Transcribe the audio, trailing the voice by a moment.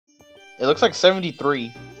It looks like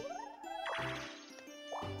 73.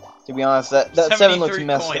 To be honest, that 7 looks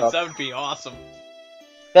messed coins. up. That would be awesome.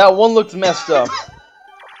 That one looks messed up.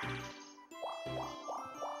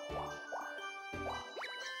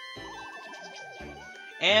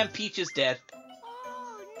 And Peach is dead.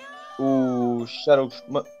 Ooh,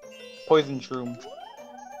 poison shroom.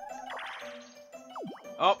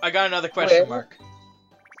 Oh, I got another question mark.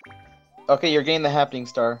 Okay, you're getting the happening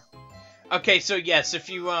star. Okay, so yes, if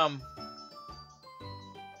you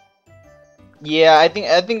Yeah, I think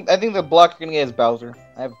the block you're gonna get is Bowser.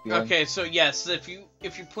 I have a feeling. Okay, so yes, if you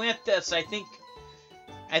plant this, I think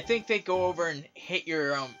they go over and hit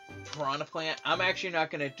your piranha plant. I'm actually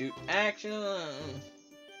not gonna do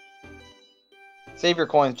Save your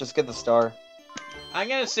coins, just get the star. I'm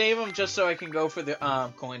gonna save them just so I can go for the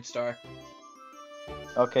coin star.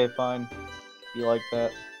 Okay, fine. You like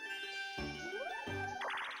that?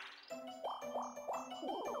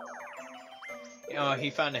 Oh, he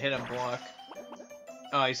found a hidden block.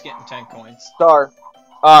 Oh, he's getting 10 coins. Star.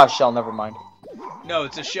 Ah, shell. Never mind. No,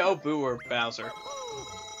 it's a Shell, Boo, or Bowser.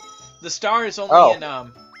 The star is only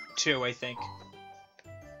in 2, I think.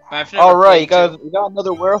 All right, you got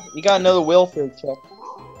another welfare check.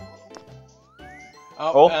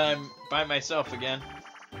 Oh, I'm by myself again.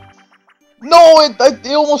 No, it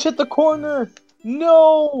almost hit the corner.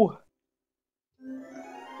 No,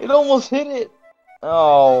 it almost hit it.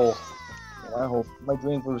 Oh, I hope my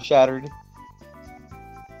dreams were shattered.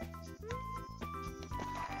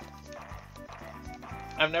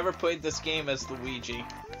 I've never played this game as Luigi.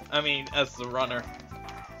 I mean, as the runner.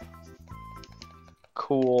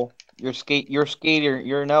 Cool. You're skater.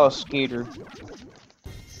 You're now a skater.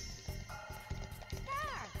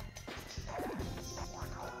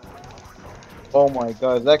 Oh my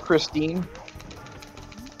god, is that Christine?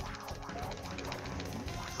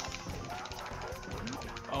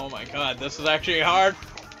 Oh my god, this is actually hard.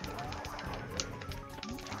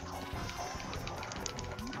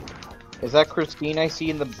 Is that Christine I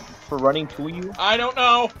see for running to you? I don't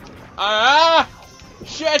know.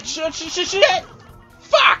 Shit!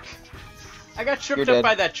 Fuck! I got tripped up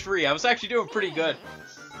by that tree. I was actually doing pretty good.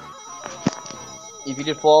 If you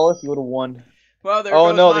did flawless, you would have won. Well, there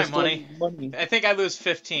goes my money. I think I lose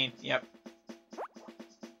 15. Yep.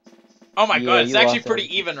 Oh my god, it's actually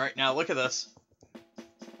pretty even right now. Look at this.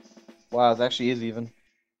 Wow, it actually is even.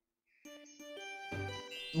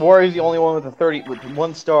 Wario's the only one with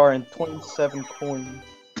 1 star and 27 coins.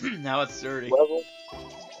 Now it's 30. Level.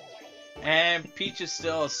 And Peach is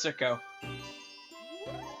still a sicko.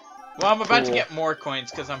 Well, I'm about to get more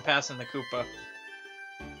coins because I'm passing the Koopa.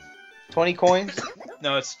 20 coins?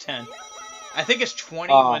 No, it's 10. I think it's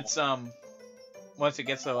 20 once it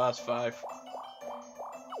gets to the last 5.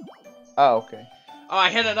 Oh, okay. Oh, I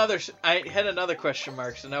hit another question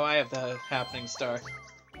mark, so now I have the happening star.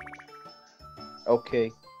 Okay.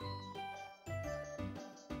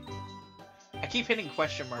 I keep hitting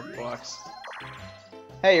question mark blocks.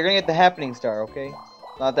 Hey, you're gonna get the happening star, okay?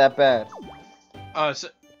 Not that bad. Oh, so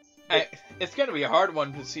it's gonna be a hard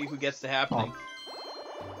one to see who gets the happening.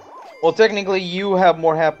 Well, technically, you have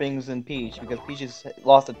more happenings than Peach, because Peach has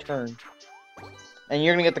lost a turn. And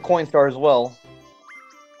you're gonna get the coin star as well.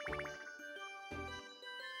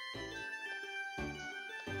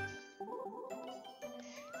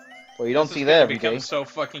 Well, you don't see that every day. This is gonna become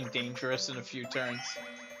so fucking dangerous in a few turns.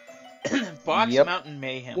 Box Mountain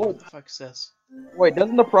Mayhem. What the fuck is this? Wait,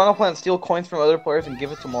 doesn't the Piranha Plant steal coins from other players and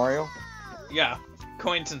give it to Mario? Yeah,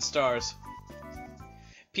 coins and stars.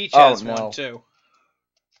 Peach has one too.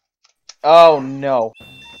 Oh no.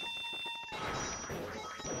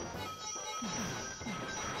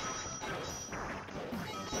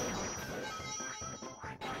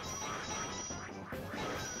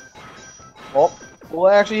 Oh, will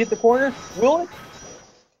it actually hit the corner? Will it?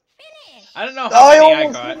 I don't know how many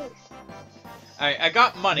I got. I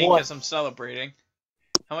got money because I'm celebrating.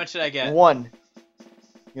 How much did I get? 1.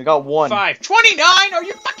 You got 1. 5. 29? Are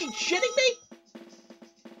you fucking shitting me?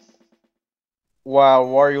 Wow,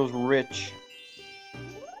 Wario's rich.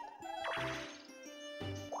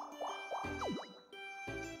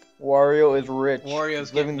 Wario is rich.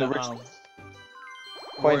 Wario's living getting the rich.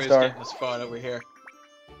 Wario's getting a spot over here.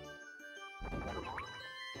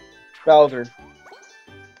 Bowser.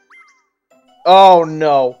 Oh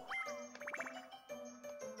no.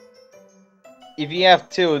 If you have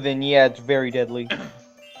 2, then yeah, it's very deadly.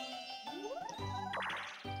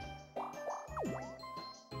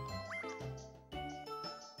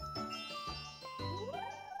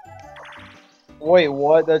 Wait,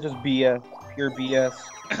 what? That's just BS. Pure BS.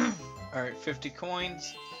 Alright, 50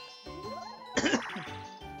 coins.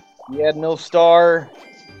 You had no star.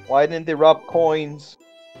 Why didn't they rob coins?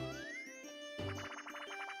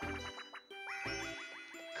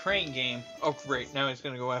 Crane game. Oh, great. Now he's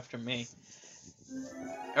gonna go after me.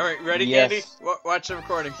 Alright, ready, Yes. Candy? Watch the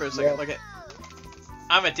recording for a second. Yeah. Look at.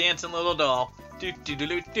 I'm a dancing little doll. Do do do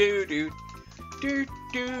do do do. Do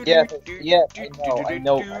do Yeah, do yeah, do, I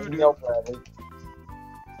know, Bradley.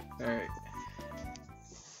 Alright.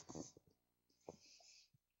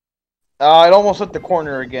 It almost hit the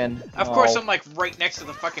corner again. Of course, I'm like right next to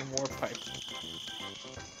the fucking warp pipe.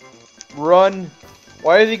 Run!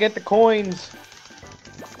 Why did he get the coins?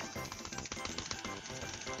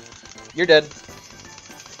 You're dead.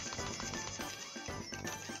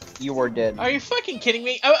 You are dead. Are you fucking kidding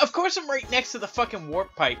me? Of course, I'm right next to the fucking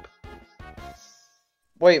warp pipe.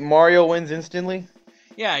 Wait, Mario wins instantly?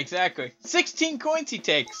 Yeah, exactly. 16 coins he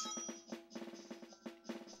takes.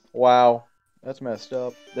 Wow. That's messed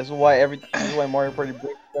up. This is why Mario Party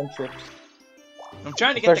breaks friendships. I'm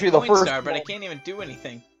trying to get Especially the the coin first star, but I one. can't even do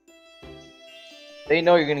anything. They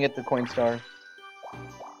know you're gonna get the coin star.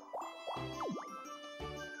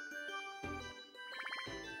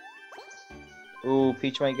 Ooh,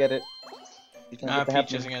 Peach might get it. Peach might Nah, get the Peach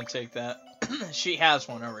happening. isn't gonna take that. She has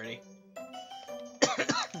one already.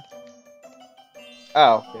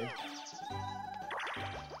 Oh, okay.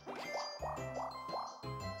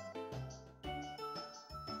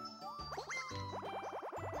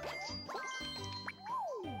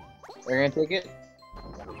 You're gonna take it?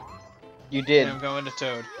 You did. And I'm going to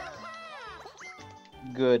Toad.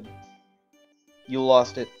 Good. You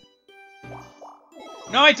lost it.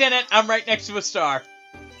 No, I didn't. I'm right next to a star.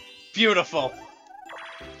 Beautiful.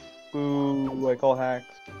 Boo, I call hacks.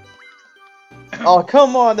 Oh,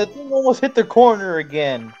 come on, the thing almost hit the corner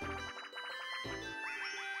again.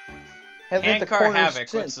 Hasn't hit the Ankar corner Havoc.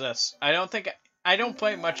 since. What's this? I don't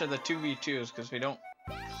play much of the 2v2s because we don't.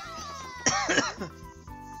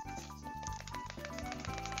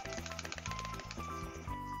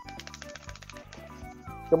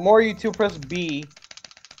 The more you two press B,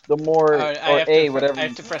 the more, or A, whatever. I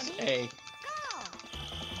have to press A.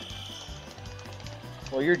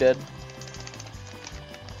 Well, you're dead.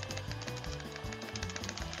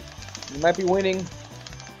 You might be winning.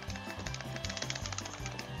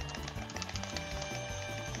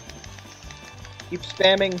 Keep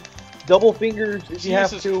spamming double fingers if you have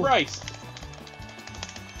Jesus to. Christ.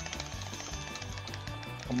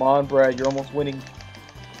 Come on, Brad, you're almost winning.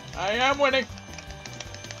 I am winning.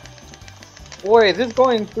 Boy, is this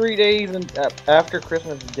going 3 days and after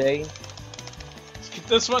Christmas Day?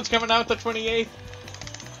 This one's coming out the 28th.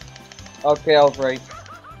 Okay, I was right.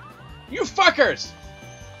 You fuckers!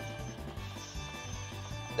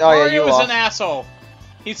 Oh yeah, Mario you is lost. an asshole.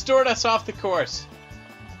 He stored us off the course.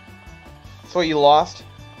 So you lost?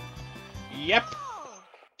 Yep.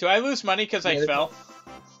 Do I lose money because I Yeah, fell?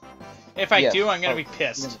 If I Yes. do, I'm gonna Oh, be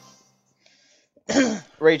pissed.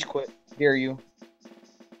 Rage quit. Dare you?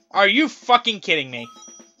 Are you fucking kidding me?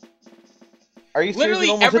 Are you seriously Literally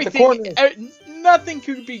almost hit the corner? everything, nothing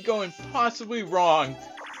could be going possibly wrong,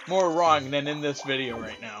 more wrong than in this video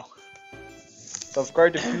right now.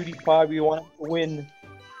 Subscribe to PewDiePie. We want to win.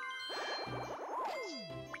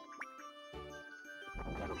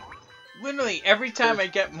 Literally every time I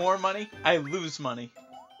get more money, I lose money.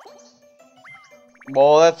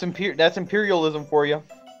 Well, that's imperialism for you.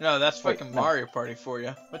 No, that's Wait, fucking no. Mario Party for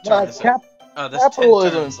you. What No, turn it's is it? Oh, there's 10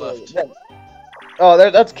 capitalism. turns left. Yeah. Oh,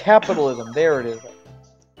 that's capitalism. There it is.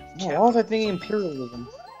 No, why was I thinking imperialism?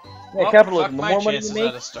 Yeah, Well, capitalism. fuck The my more money chances you make,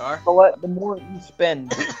 at a star. the more you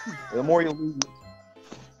spend, the more you lose.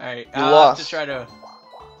 Alright, You I'll lost. have to try to...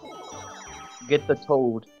 Get the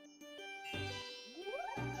toad.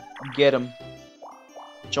 Get him.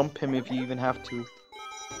 Jump him if you even have to.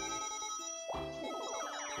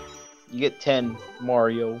 You get 10,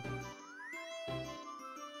 Mario.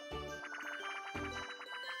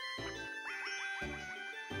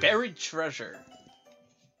 Buried treasure.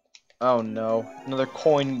 Oh no, another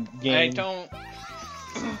coin game. I don't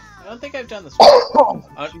think I've done this one.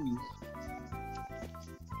 Oh, jeez.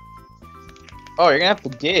 Oh, you're gonna have to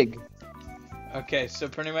dig. Okay, so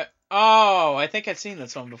pretty much... Oh, I think I've seen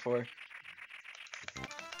this one before.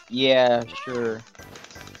 Yeah, sure.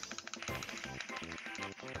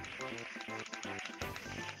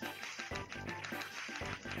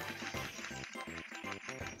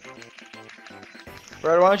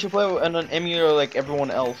 Brad, why don't you play on an emulator like everyone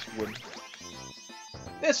else would?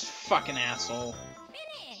 This fucking asshole.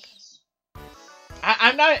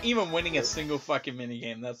 I'm not even winning a single fucking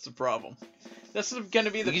minigame, that's the problem. This is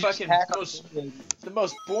gonna be the You just fucking hack on the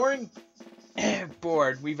most boring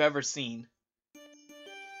board we've ever seen.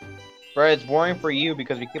 Brad, it's boring for you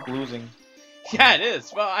because we keep losing. Yeah, it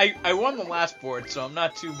is. Well, I won the last board, so I'm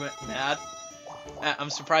not too mad. I'm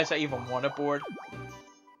surprised I even won a board.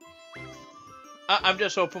 I'm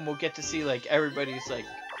just hoping we'll get to see, like, everybody's, like,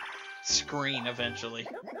 screen eventually.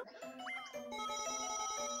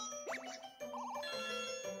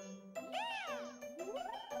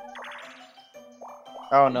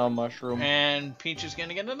 Oh no, mushroom. And Peach is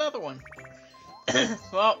gonna get another one.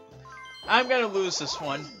 Well, I'm gonna lose this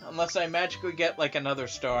one, unless I magically get, like, another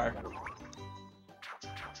star.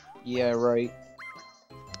 Yeah, right.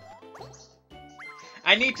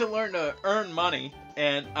 I need to learn to earn money,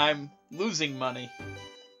 and I'm losing money.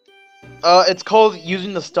 It's called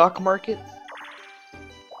using the stock market.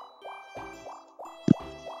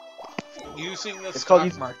 Using the It's stock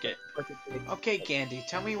called market. Okay, Gandhi,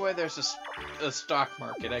 tell me where there's a stock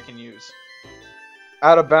market I can use.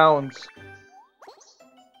 Out of bounds.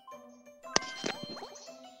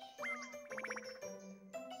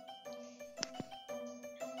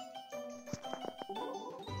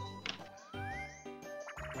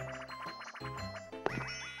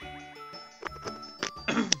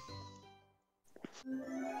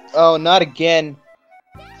 Oh, not again.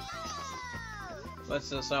 What's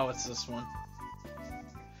this? Oh, it's this one.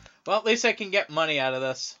 Well, at least I can get money out of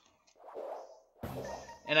this.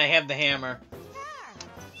 And I have the hammer.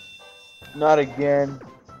 Not again.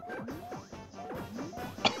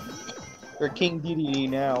 You're King DDD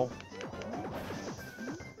now.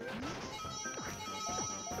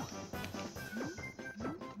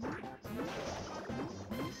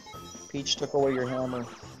 Peach took away your hammer.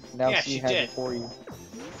 Now Yeah, she she has did. it for you.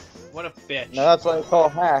 What a bitch. Now that's what I call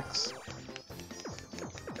hacks.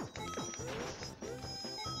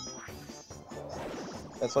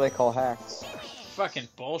 That's what I call hacks. Fucking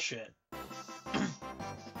bullshit.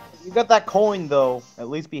 You got that coin though. At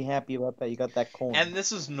least be happy about that. You got that coin. And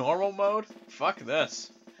this is normal mode? Fuck this.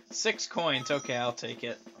 6 coins. Okay, I'll take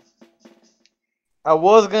it. I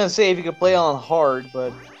was gonna say if you could play on hard,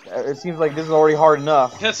 but it seems like this is already hard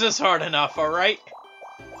enough. This is hard enough, alright?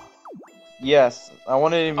 Yes, I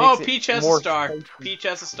wanted to make Oh, it Peach has a more star. spicy. Peach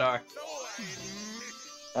has a star.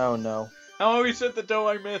 Oh no. I always said the dough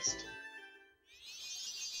I missed.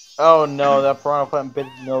 Oh no, that piranha plant bit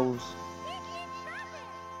his nose.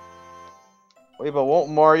 Wait, but won't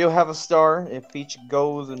Mario have a star if Peach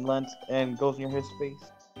goes and lands and goes near his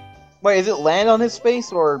space? Wait, is it land on his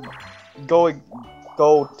space or go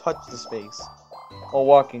touch the space while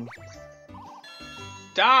walking?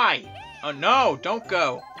 Die! Oh no, don't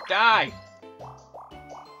go. Die!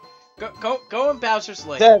 Go in Bowser's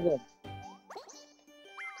Lake. 7.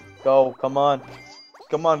 Go, come on.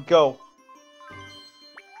 Come on, go.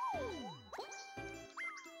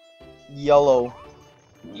 Yellow.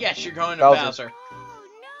 Yes, you're going to Bowser. Bowser.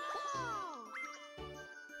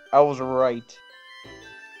 I was right.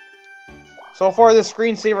 So far, the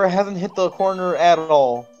screensaver hasn't hit the corner at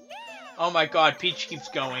all. Oh my god, Peach keeps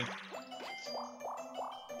going.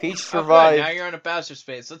 Peach Oh, good, survived. now you're on a Bowser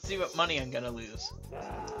space. Let's see what money I'm gonna lose.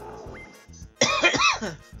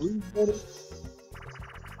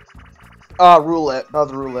 Roulette. How's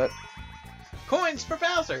the roulette? Coins for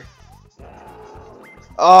Bowser!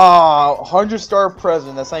 100-star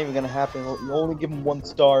present. That's not even gonna happen. You only give him 1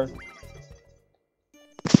 star.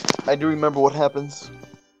 I do remember what happens.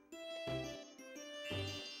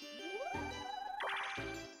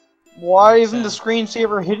 Why isn't the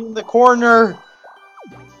screensaver hitting the corner?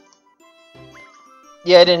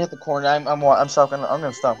 Yeah, I didn't hit the corner. I'm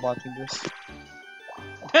gonna stop watching this.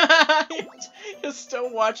 You're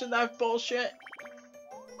still watching that bullshit?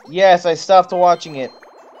 Yes, I stopped watching it.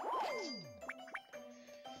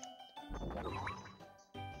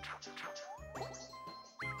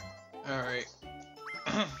 Alright.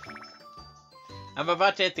 I'm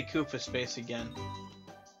about to hit the Koopa space again.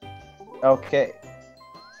 Okay.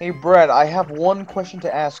 Hey, Brett, I have one question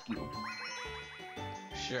to ask you.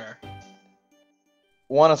 Sure.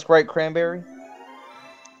 Want a Sprite Cranberry?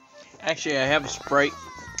 Actually, I have a Sprite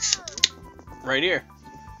right here.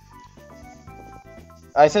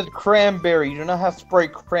 I said cranberry. You do not have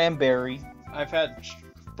Sprite Cranberry. I've had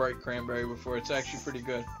Sprite Cranberry before. It's actually pretty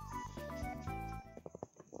good.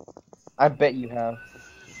 I bet you have.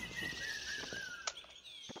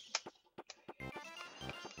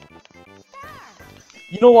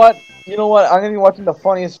 You know what? You know what? I'm gonna be watching the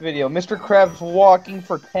funniest video. Mr. Krabs walking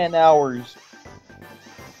for 10 hours.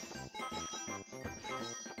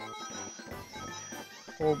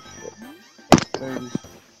 Oh, there it is.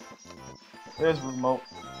 There's the remote.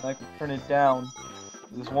 I can turn it down.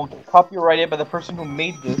 This won't get copyrighted by the person who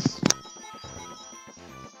made this.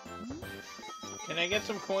 Can I get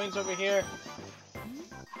some coins over here?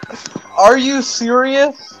 Are you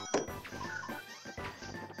serious?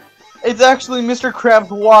 It's actually Mr. Krabs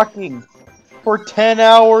walking for 10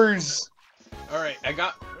 hours. All right, I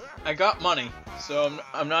got money, so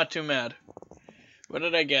I'm not too mad. What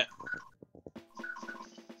did I get?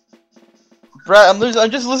 Brad,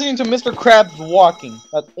 I'm just listening to Mr. Krabs walking.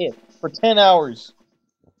 That's it. For 10 hours.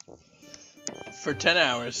 For 10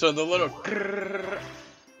 hours. So the little.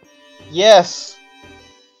 Yes.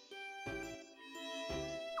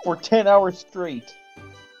 For 10 hours straight.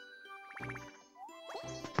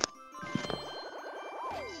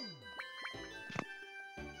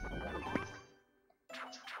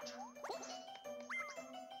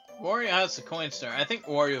 Wario has the coin star. I think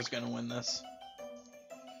Wario's gonna win this.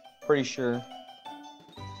 Pretty sure.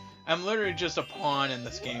 I'm literally just a pawn in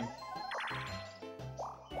this game.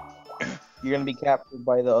 You're gonna be captured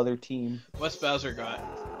by the other team. What's Bowser got?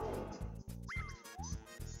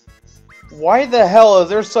 Why the hell is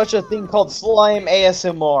there such a thing called Slime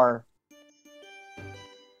ASMR?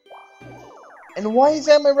 And why is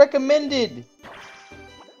that my recommended?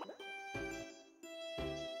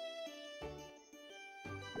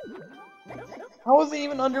 How is it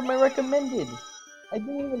even under my recommended? I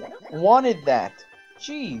didn't even wanted that.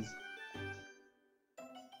 Jeez.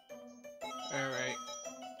 Alright.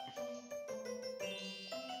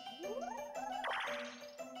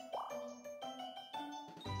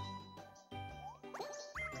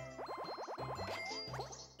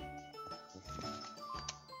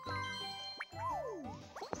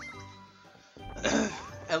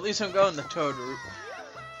 At least I'm going the Toad route.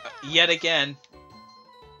 Yet again.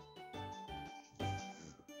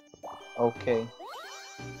 Okay.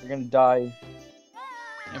 You're gonna die.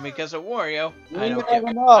 And because of Wario, You I don't even have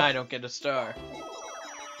enough. I don't get a star. You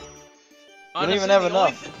don't even have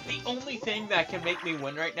enough. The only thing that can make me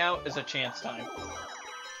win right now is a chance time.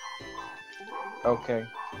 Okay.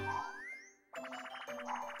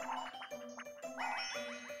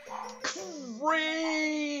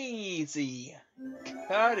 Crazy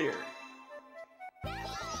cutter.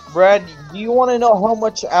 Brad, do you want to know how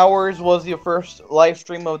much hours was your first live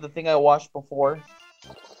stream of the thing I watched before?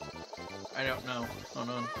 I don't know. Hold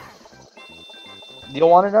on. Do you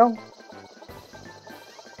want to know?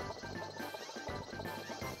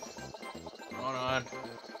 Hold on.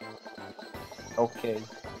 Okay.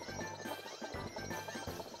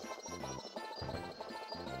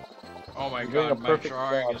 Oh my You're doing god, a my perfect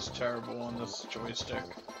drawing job. is terrible on this joystick.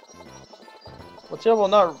 Well,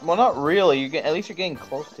 not really. At least you're getting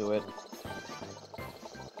close to it.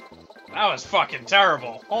 That was fucking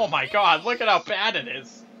terrible. Oh my god, look at how bad it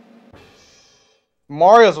is.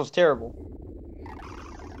 Mario's was terrible.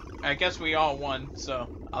 I guess we all won, so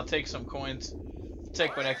I'll take some coins.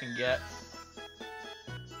 Take what I can get.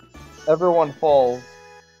 Everyone falls.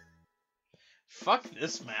 Fuck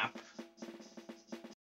this map.